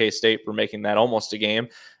credit to K-State for making that almost a game.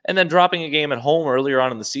 And then dropping a game at home earlier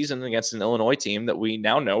on in the season against an Illinois team that we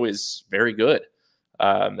now know is very good.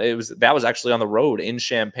 That was actually on the road in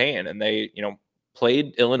Champaign, and they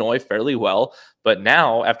played Illinois fairly well. But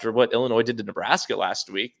now, after what Illinois did to Nebraska last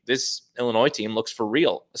week, this Illinois team looks for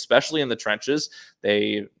real, especially in the trenches.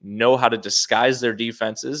 They know how to disguise their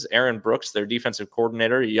defenses. Aaron Brooks, their defensive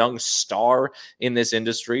coordinator, a young star in this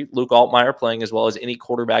industry. Luke Altmaier playing as well as any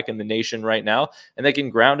quarterback in the nation right now. And they can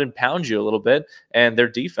ground and pound you a little bit. And their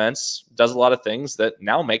defense does a lot of things that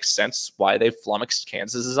now makes sense why they flummoxed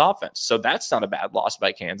Kansas's offense. So that's not a bad loss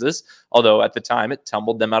by Kansas, although at the time it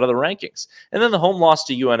tumbled them out of the rankings. And then the home loss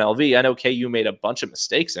to UNLV. I know KU made a bunch of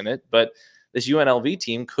mistakes in it, but this UNLV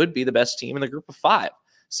team could be the best team in the group of 5.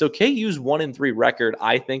 So KU's 1-3 record,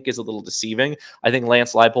 I think, is a little deceiving. I think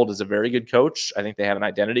Lance Leipold is a very good coach. I think they have an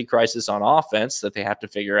identity crisis on offense that they have to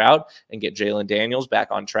figure out and get Jalen Daniels back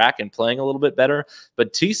on track and playing a little bit better.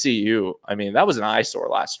 But TCU, I mean, that was an eyesore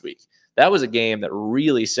last week. That was a game that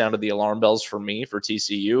really sounded the alarm bells for me for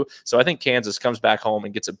TCU. So I think Kansas comes back home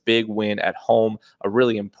and gets a big win at home, a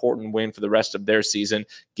really important win for the rest of their season.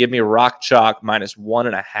 Give me rock chalk minus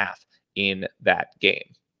 1.5 in that game.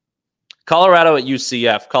 Colorado at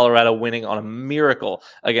UCF. Colorado winning on a miracle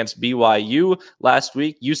against BYU last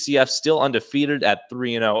week. UCF still undefeated at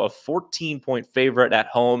 3-0, a 14-point favorite at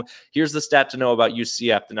home. Here's the stat to know about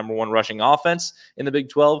UCF: the number 1 rushing offense in the Big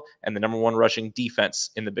 12 and the number 1 rushing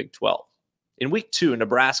defense in the Big 12. In week 2,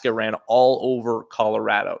 Nebraska ran all over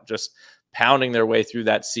Colorado, just pounding their way through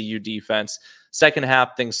that CU defense. Second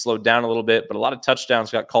half, things slowed down a little bit, but a lot of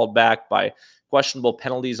touchdowns got called back by questionable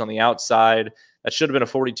penalties on the outside. That should have been a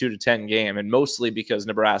 42-10 game, and mostly because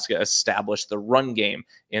Nebraska established the run game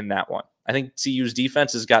in that one. I think CU's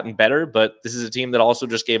defense has gotten better, but this is a team that also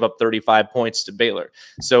just gave up 35 points to Baylor.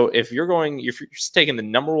 So if you're taking the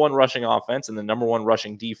number 1 rushing offense and the number 1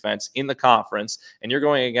 rushing defense in the conference, and you're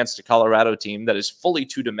going against a Colorado team that is fully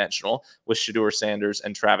 2-dimensional with Shedeur Sanders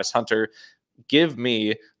and Travis Hunter, give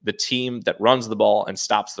me the team that runs the ball and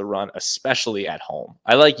stops the run, especially at home.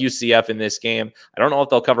 I like UCF in this game. I don't know if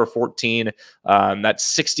they'll cover 14. That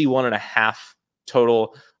 61.5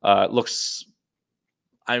 total looks,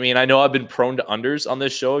 I mean, I know I've been prone to unders on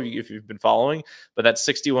this show if you've been following, but that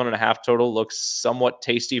 61.5 total looks somewhat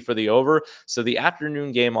tasty for the over. So the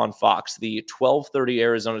afternoon game on Fox, the 12:30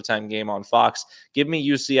 Arizona time game on Fox, give me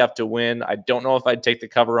UCF to win. I don't know if I'd take the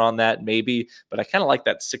cover on that, maybe, but I kind of like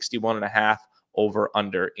that 61.5 over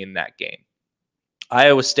under in that game.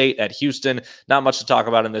 Iowa State at Houston. Not much to talk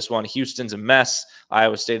about in this one. Houston's a mess.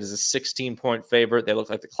 Iowa State is a 16-point favorite. They look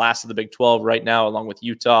like the class of the Big 12 right now, along with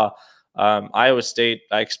Utah. Iowa State,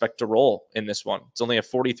 I expect to roll in this one. It's only a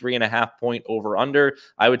 43.5-point over under.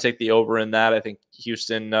 I would take the over in that. I think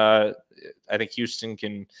Houston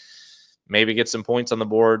can maybe get some points on the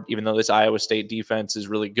board, even though this Iowa State defense is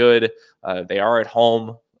really good. They are at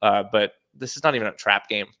home, but this is not even a trap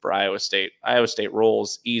game for Iowa State. Iowa State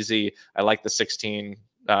rolls easy. I like the 16.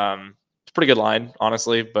 It's a pretty good line,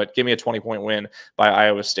 honestly, but give me a 20-point win by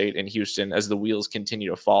Iowa State in Houston as the wheels continue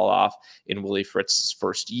to fall off in Willie Fritz's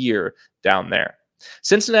first year down there.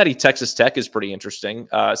 Cincinnati, Texas Tech is pretty interesting.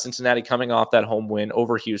 Cincinnati coming off that home win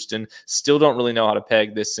over Houston. Still don't really know how to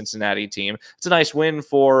peg this Cincinnati team. It's a nice win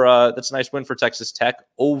for Texas Tech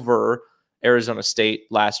over Arizona State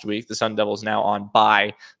last week. The Sun Devils now on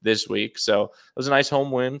bye this week. So it was a nice home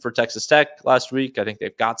win for Texas Tech last week. I think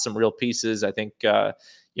they've got some real pieces. I think,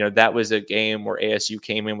 that was a game where ASU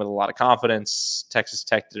came in with a lot of confidence. Texas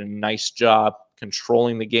Tech did a nice job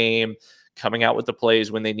controlling the game, coming out with the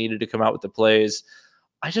plays when they needed to come out with the plays.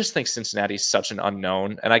 I just think Cincinnati is such an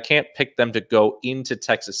unknown, and I can't pick them to go into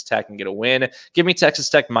Texas Tech and get a win. Give me Texas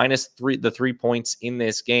Tech minus 3 points in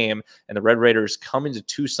this game, and the Red Raiders come into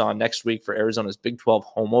Tucson next week for Arizona's Big 12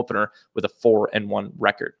 home opener with a 4-1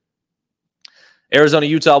 record. Arizona,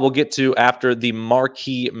 Utah we'll get to after the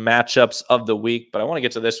marquee matchups of the week, but I want to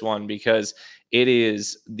get to this one because it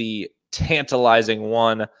is the tantalizing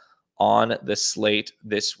one on the slate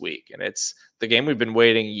this week. And it's the game we've been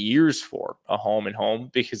waiting years for, a home and home,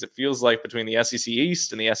 because it feels like between the SEC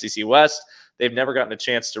East and the SEC West, they've never gotten a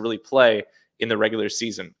chance to really play in the regular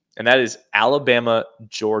season. And that is Alabama,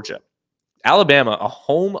 Georgia. Alabama, a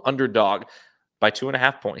home underdog by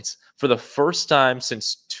 2.5 points for the first time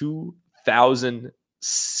since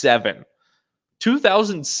 2007.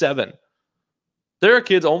 2007. There are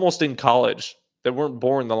kids almost in college that weren't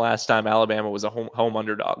born the last time Alabama was a home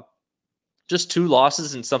underdog. Just 2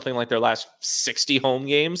 losses in something like their last 60 home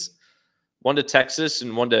games. One to Texas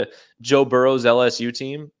and one to Joe Burrow's LSU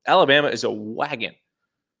team. Alabama is a wagon.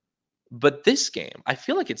 But this game, I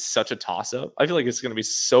feel like it's such a toss-up. I feel like it's going to be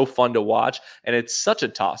so fun to watch, and it's such a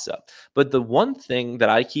toss-up. But the one thing that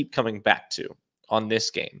I keep coming back to on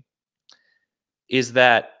this game is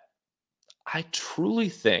that I truly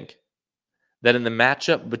think that in the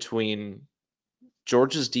matchup between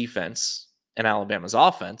Georgia's defense and Alabama's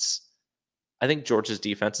offense, I think Georgia's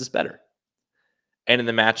defense is better. And in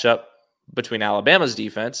the matchup between Alabama's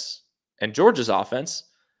defense and Georgia's offense,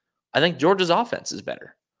 I think Georgia's offense is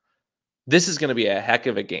better. This is going to be a heck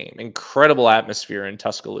of a game. Incredible atmosphere in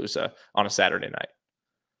Tuscaloosa on a Saturday night.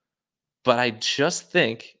 But I just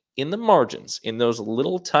think in the margins, in those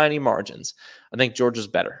little tiny margins, I think Georgia's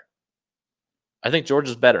better. I think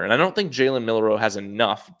Georgia's better. And I don't think Jalen Milroe has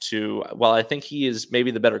enough to, while I think he is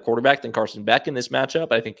maybe the better quarterback than Carson Beck in this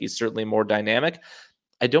matchup, I think he's certainly more dynamic.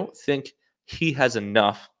 I don't think he has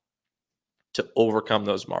enough to overcome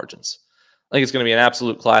those margins. I think it's going to be an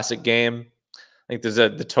absolute classic game. I think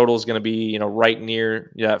the total is going to be, right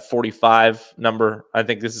near 45 number. I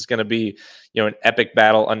think this is going to be, an epic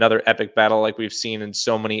battle, another epic battle like we've seen in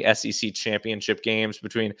so many SEC championship games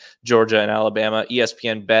between Georgia and Alabama.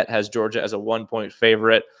 ESPN Bet has Georgia as a 1-point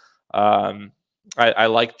favorite. I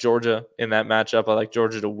like Georgia in that matchup. I like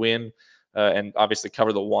Georgia to win and obviously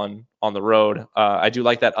cover the 1 on the road. I do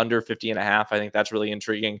like that under 50.5. I think that's really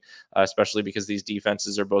intriguing, especially because these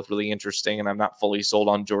defenses are both really interesting, and I'm not fully sold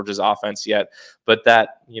on Georgia's offense yet. But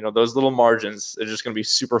those little margins are just going to be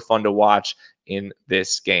super fun to watch in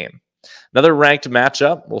this game. Another ranked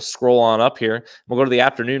matchup. We'll scroll on up here. We'll go to the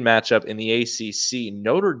afternoon matchup in the ACC.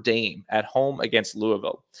 Notre Dame at home against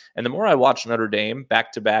Louisville. And the more I watch Notre Dame,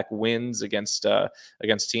 back-to-back wins against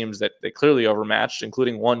teams that they clearly overmatched,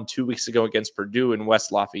 including one 2 weeks ago against Purdue in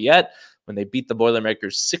West Lafayette when they beat the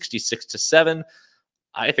Boilermakers 66-7.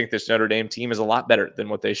 I think this Notre Dame team is a lot better than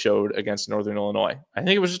what they showed against Northern Illinois. I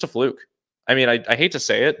think it was just a fluke. I mean, I hate to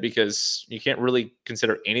say it because you can't really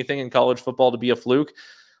consider anything in college football to be a fluke.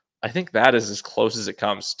 I think that is as close as it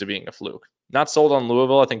comes to being a fluke. Not sold on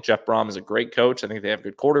Louisville. I think Jeff Brom is a great coach. I think they have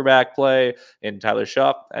good quarterback play in Tyler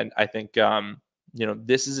Shupp. And I think,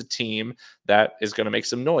 this is a team that is going to make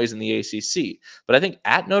some noise in the ACC. But I think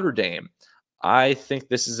at Notre Dame, I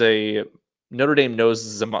think Notre Dame knows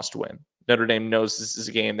this is a must win. Notre Dame knows this is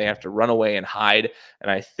a game they have to run away and hide.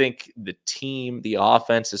 And I think the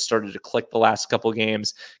offense has started to click the last couple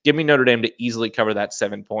games. Give me Notre Dame to easily cover that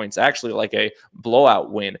 7 points. Actually, like a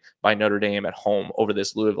blowout win by Notre Dame at home over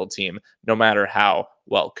this Louisville team, no matter how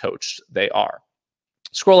well coached they are.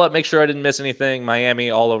 Scroll up, make sure I didn't miss anything.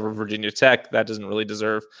 Miami all over Virginia Tech. That doesn't really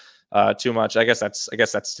deserve too much. I guess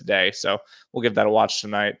that's today. So we'll give that a watch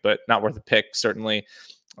tonight, but not worth a pick, certainly.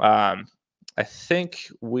 I think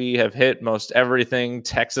we have hit most everything.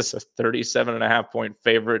 Texas, a 37.5-point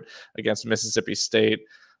favorite against Mississippi State,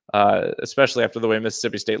 especially after the way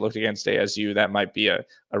Mississippi State looked against ASU. That might be a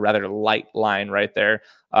rather light line right there.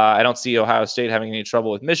 I don't see Ohio State having any trouble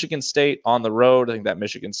with Michigan State on the road. I think that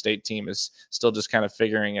Michigan State team is still just kind of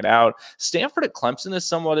figuring it out. Stanford at Clemson is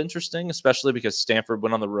somewhat interesting, especially because Stanford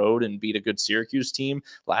went on the road and beat a good Syracuse team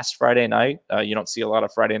last Friday night. You don't see a lot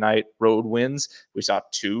of Friday night road wins. We saw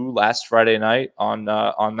 2 last Friday night on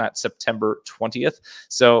that September 20th.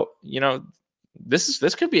 So,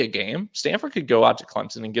 this could be a game. Stanford could go out to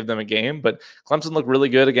Clemson and give them a game, but Clemson looked really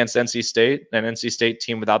good against NC State, an NC State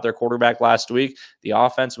team without their quarterback last week. The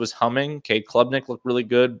offense was humming. Cade Klubnik looked really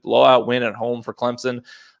good. Blowout win at home for Clemson.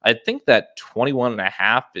 I think that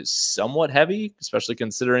 21.5 is somewhat heavy, especially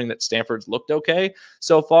considering that Stanford's looked okay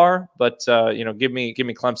so far. But give me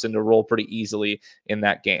Clemson to roll pretty easily in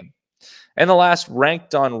that game. And the last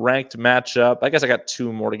ranked matchup, I guess I got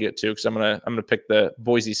 2 more to get to because I'm gonna pick the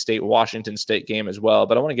Boise State-Washington State game as well.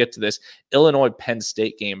 But I want to get to this Illinois-Penn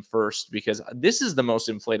State game first because this is the most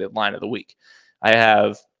inflated line of the week. I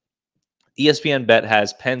have ESPN Bet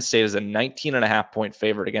has Penn State as a 19.5-point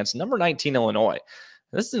favorite against number 19 Illinois.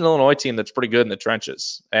 This is an Illinois team that's pretty good in the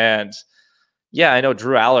trenches. And Yeah, I know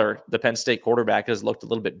Drew Aller, the Penn State quarterback, has looked a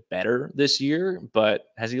little bit better this year, but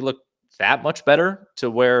has he looked that much better to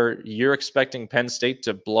where you're expecting Penn State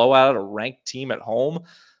to blow out a ranked team at home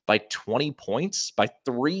by 20 points, by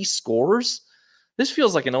 3 scores? This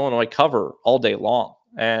feels like an Illinois cover all day long.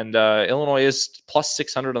 And Illinois is plus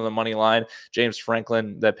 600 on the money line. James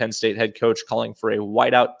Franklin, the Penn State head coach, calling for a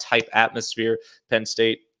whiteout type atmosphere. Penn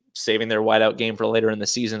State saving their whiteout game for later in the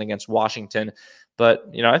season against Washington.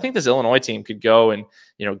 But, I think this Illinois team could go and,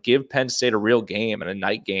 give Penn State a real game and a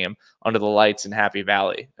night game under the lights in Happy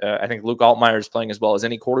Valley. I think Luke Altmaier is playing as well as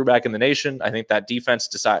any quarterback in the nation. I think that defense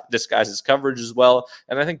disguises coverage as well.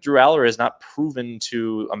 And I think Drew Aller has not proven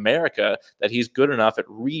to America that he's good enough at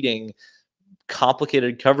reading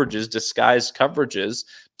complicated coverages, disguised coverages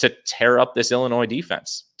to tear up this Illinois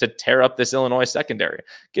defense, to tear up this Illinois secondary.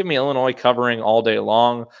 Give me Illinois covering all day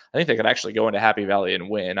long. I think they could actually go into Happy Valley and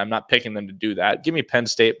win. I'm not picking them to do that. Give me Penn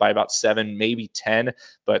State by about 7, maybe 10,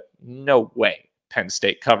 but no way Penn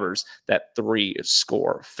State covers that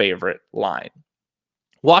 3-score favorite line.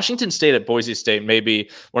 Washington State at Boise State may be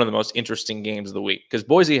one of the most interesting games of the week because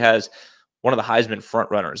Boise has one of the Heisman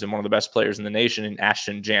frontrunners and one of the best players in the nation in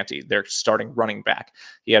Ashton Jeanty, their starting running back.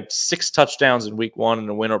 He had 6 touchdowns in week 1 in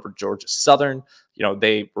a win over Georgia Southern.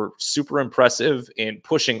 They were super impressive in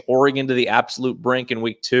pushing Oregon to the absolute brink in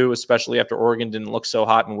week 2, especially after Oregon didn't look so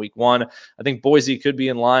hot in week 1. I think Boise could be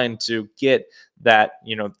in line to get that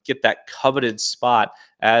coveted spot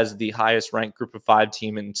as the highest ranked group of 5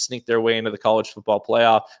 team and sneak their way into the college football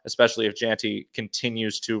playoff, especially if Jeanty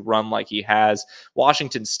continues to run like he has.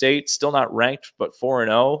 Washington State, still not ranked, but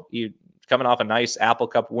 4-0. He coming off a nice Apple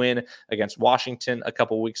Cup win against Washington a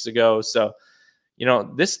couple weeks ago. So,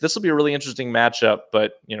 this will be a really interesting matchup,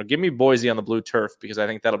 but, give me Boise on the blue turf because I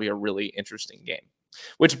think that'll be a really interesting game.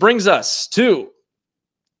 Which brings us to,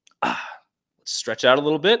 let's stretch out a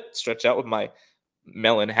little bit, stretch out with my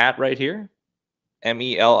melon hat right here.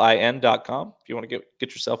 MELIN.com. If you want to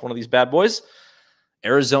get yourself one of these bad boys,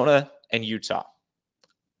 Arizona and Utah.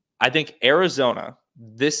 I think Arizona,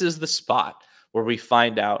 this is the spot where we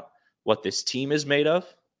find out what this team is made of,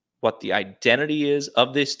 what the identity is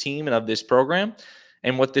of this team and of this program,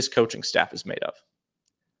 and what this coaching staff is made of.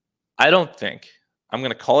 I'm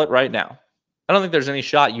going to call it right now. I don't think there's any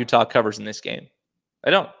shot Utah covers in this game.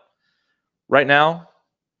 I don't. Right now,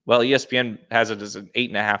 well, ESPN has it as an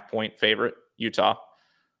 8.5-point favorite. Utah.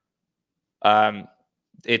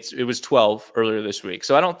 It was 12 earlier this week.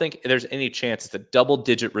 So I don't think there's any chance it's a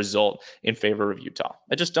double-digit result in favor of Utah.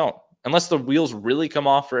 I just don't. Unless the wheels really come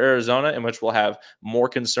off for Arizona, in which we'll have more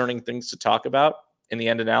concerning things to talk about in the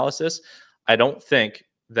end analysis, I don't think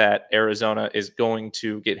that Arizona is going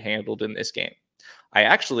to get handled in this game. I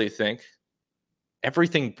actually think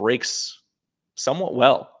everything breaks somewhat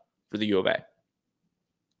well for the U of A.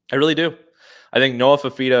 I really do. I think Noah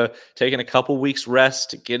Fafita taking a couple weeks rest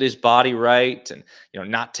to get his body right and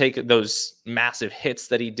not take those massive hits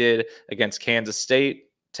that he did against Kansas State.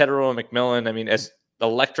 Tetero McMillan, I mean, as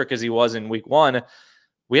electric as he was in week 1,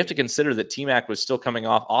 we have to consider that T-Mac was still coming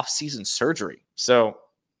off-season surgery. So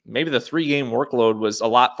maybe the 3-game workload was a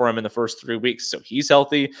lot for him in the first 3 weeks. So he's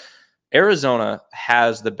healthy. Arizona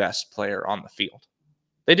has the best player on the field.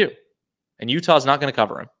 They do. And Utah's not going to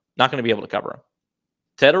cover him. Not going to be able to cover him.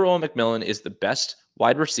 Tetero McMillan is the best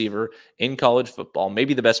wide receiver in college football,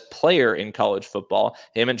 maybe the best player in college football.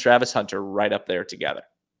 Him and Travis Hunter right up there together.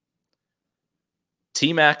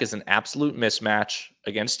 T-Mac is an absolute mismatch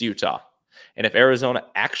against Utah. And if Arizona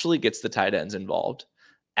actually gets the tight ends involved,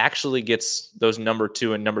 actually gets those number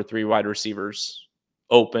 2 and number 3 wide receivers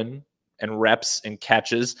open and reps and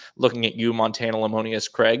catches, looking at you, Montana Lamonius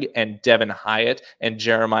Craig, and Devin Hyatt, and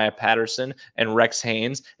Jeremiah Patterson, and Rex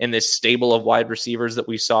Haynes, in this stable of wide receivers that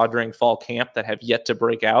we saw during fall camp that have yet to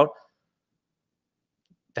break out,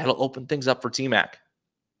 that'll open things up for T-Mac.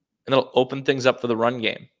 And that'll open things up for the run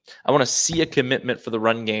game. I want to see a commitment for the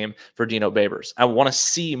run game for Dino Babers. I want to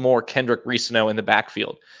see more Kendrick Risano in the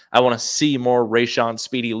backfield. I want to see more Rayshon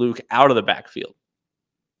Speedy Luke out of the backfield.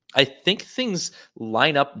 I think things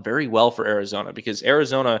line up very well for Arizona because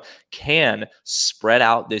Arizona can spread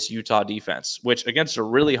out this Utah defense, which against a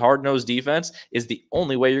really hard-nosed defense is the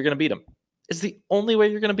only way you're going to beat them. It's the only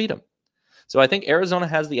way you're going to beat them. So I think Arizona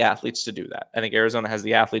has the athletes to do that. I think Arizona has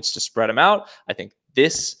the athletes to spread them out. I think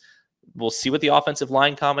we'll see what the offensive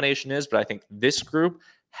line combination is, but I think this group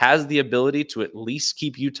has the ability to at least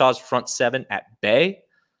keep Utah's front 7 at bay.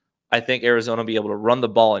 I think Arizona will be able to run the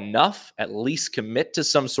ball enough, at least commit to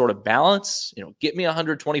some sort of balance. Get me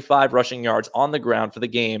 125 rushing yards on the ground for the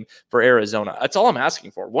game for Arizona. That's all I'm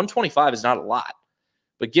asking for. 125 is not a lot,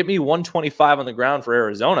 but give me 125 on the ground for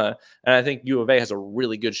Arizona, and I think U of A has a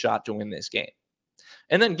really good shot to win this game.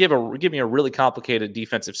 And then give me a really complicated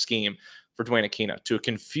defensive scheme for Dwayne Aquino to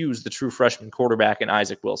confuse the true freshman quarterback in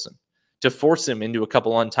Isaac Wilson, to force him into a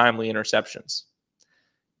couple untimely interceptions.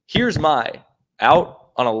 Here's my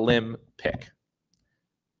out on a limb pick.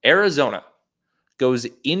 Arizona goes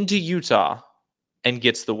into Utah and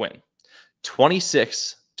gets the win,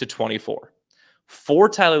 26-24. 4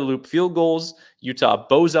 Tyler Loop field goals. Utah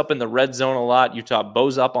bows up in the red zone a lot. Utah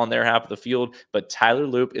bows up on their half of the field, but Tyler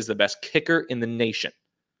Loop is the best kicker in the nation.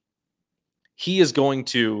 He is going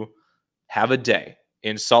to have a day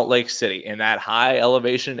in Salt Lake City in that high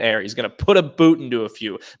elevation air. He's going to put a boot into a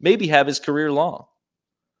few, maybe have his career long.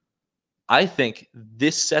 I think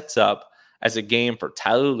this sets up as a game for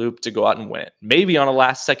Tyler Loop to go out and win it, maybe on a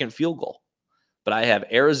last-second field goal. But I have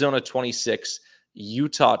Arizona 26,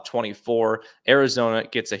 Utah 24. Arizona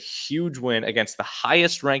gets a huge win against the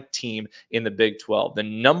highest-ranked team in the Big 12. The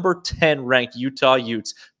number 10 ranked Utah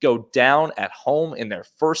Utes go down at home in their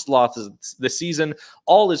first loss of the season.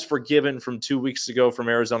 All is forgiven from 2 weeks ago from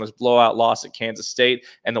Arizona's blowout loss at Kansas State,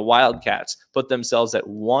 and the Wildcats put themselves at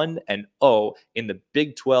 1-0 in the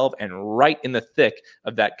Big 12 and right in the thick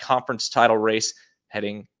of that conference title race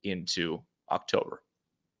heading into October.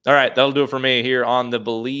 All right, that'll do it for me here on the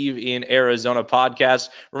Bleav in Arizona podcast.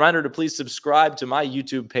 Reminder to please subscribe to my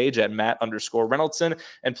YouTube page at Matt_Reynoldson.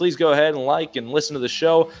 And please go ahead and like and listen to the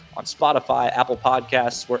show on Spotify, Apple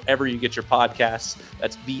Podcasts, wherever you get your podcasts.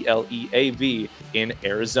 That's BLEAV in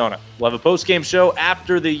Arizona. We'll have a post-game show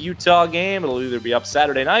after the Utah game. It'll either be up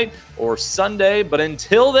Saturday night or Sunday. But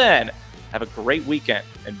until then, have a great weekend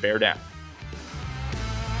and bear down.